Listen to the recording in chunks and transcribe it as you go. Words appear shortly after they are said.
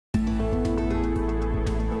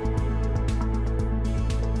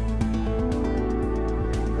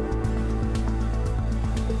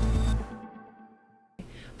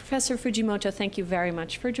Professor Fujimoto, thank you very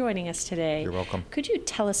much for joining us today. You're welcome. Could you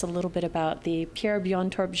tell us a little bit about the Per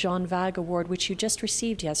Björntorp Jean Vague Award, which you just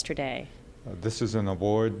received yesterday? This is an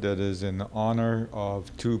award that is in honor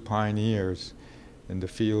of two pioneers in the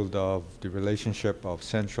field of the relationship of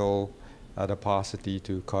central adiposity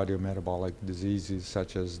to cardiometabolic diseases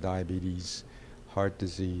such as diabetes, heart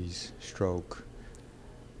disease, stroke.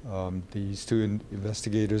 These two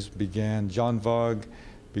investigators Jean Vague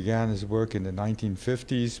began his work in the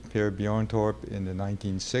 1950s, Per Björntorp in the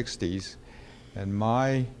 1960s, and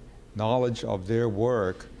my knowledge of their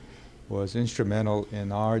work was instrumental in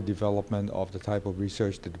our development of the type of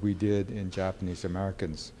research that we did in Japanese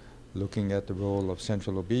Americans, looking at the role of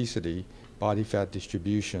central obesity, body fat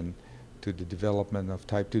distribution, to the development of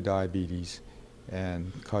type 2 diabetes and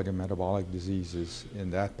cardiometabolic diseases in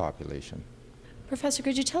that population. Professor,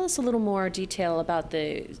 could you tell us a little more detail about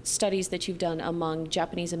the studies that you've done among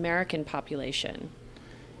Japanese American population?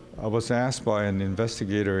 I was asked by an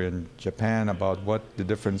investigator in Japan about what the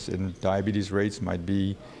difference in diabetes rates might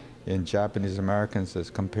be in Japanese Americans as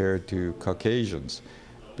compared to Caucasians,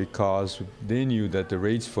 because they knew that the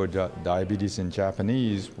rates for diabetes in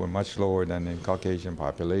Japanese were much lower than in Caucasian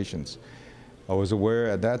populations. I was aware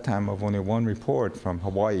at that time of only one report from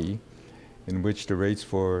Hawaii in which the rates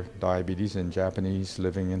for diabetes in Japanese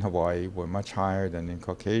living in Hawaii were much higher than in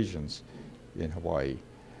Caucasians in Hawaii.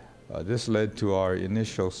 This led to our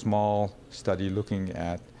initial small study looking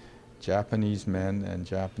at Japanese men and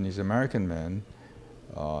Japanese American men,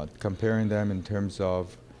 comparing them in terms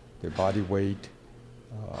of their body weight,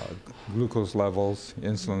 glucose levels,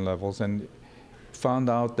 insulin levels, and found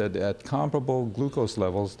out that at comparable glucose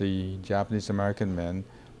levels, the Japanese American men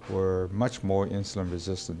were much more insulin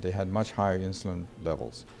resistant. They had much higher insulin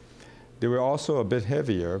levels. They were also a bit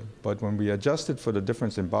heavier, but when we adjusted for the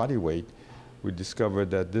difference in body weight, we discovered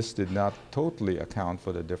that this did not totally account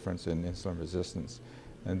for the difference in insulin resistance.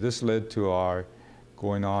 And this led to our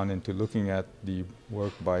going on into looking at the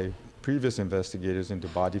work by previous investigators into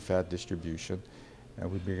body fat distribution,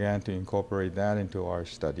 and we began to incorporate that into our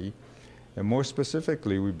study. And more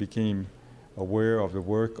specifically, we became aware of the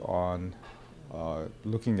work on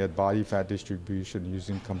looking at body fat distribution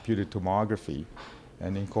using computed tomography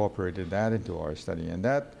and incorporated that into our study. And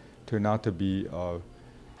that turned out to be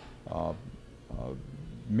a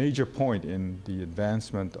major point in the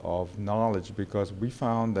advancement of knowledge, because we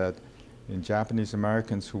found that in Japanese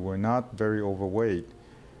Americans who were not very overweight,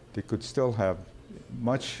 they could still have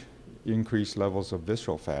much increased levels of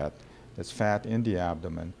visceral fat, that's fat in the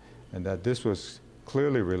abdomen, and that this was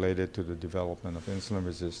clearly related to the development of insulin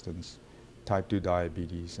resistance, type 2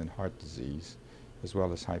 diabetes, and heart disease, as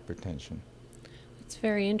well as hypertension. It's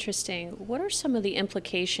very interesting. What are some of the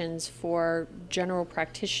implications for general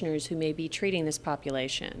practitioners who may be treating this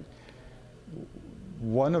population?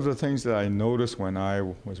 One of the things that I noticed when I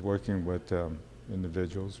was working with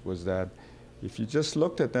individuals was that if you just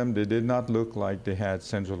looked at them, they did not look like they had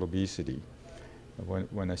central obesity.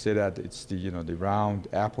 When I say that, it's the round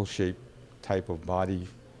apple-shaped type of body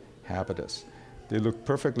habitus. They looked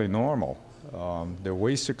perfectly normal. Their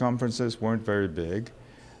waist circumferences weren't very big,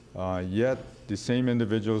 yet the same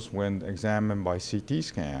individuals, when examined by CT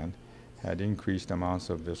scan, had increased amounts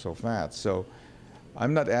of visceral fat. So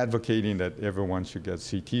I'm not advocating that everyone should get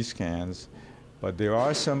CT scans, but there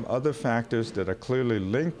are some other factors that are clearly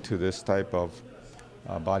linked to this type of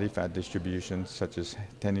body fat distribution, such as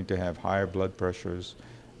tending to have higher blood pressures,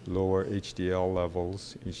 lower HDL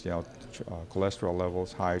levels, HDL cholesterol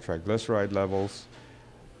levels, higher triglyceride levels,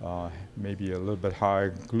 maybe a little bit higher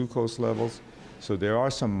glucose levels. So there are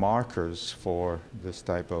some markers for this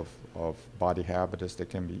type of body habitus that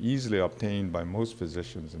can be easily obtained by most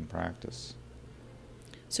physicians in practice.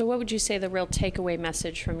 So what would you say the real takeaway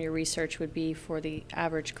message from your research would be for the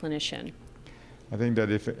average clinician? I think that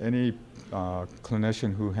if any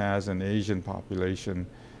clinician who has an Asian population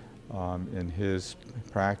in his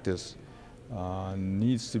practice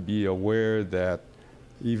needs to be aware that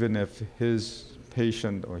even if his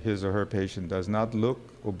patient or his or her patient does not look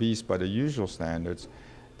obese by the usual standards,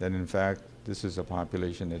 then in fact this is a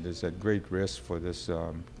population that is at great risk for this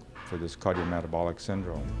cardiometabolic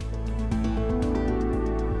syndrome.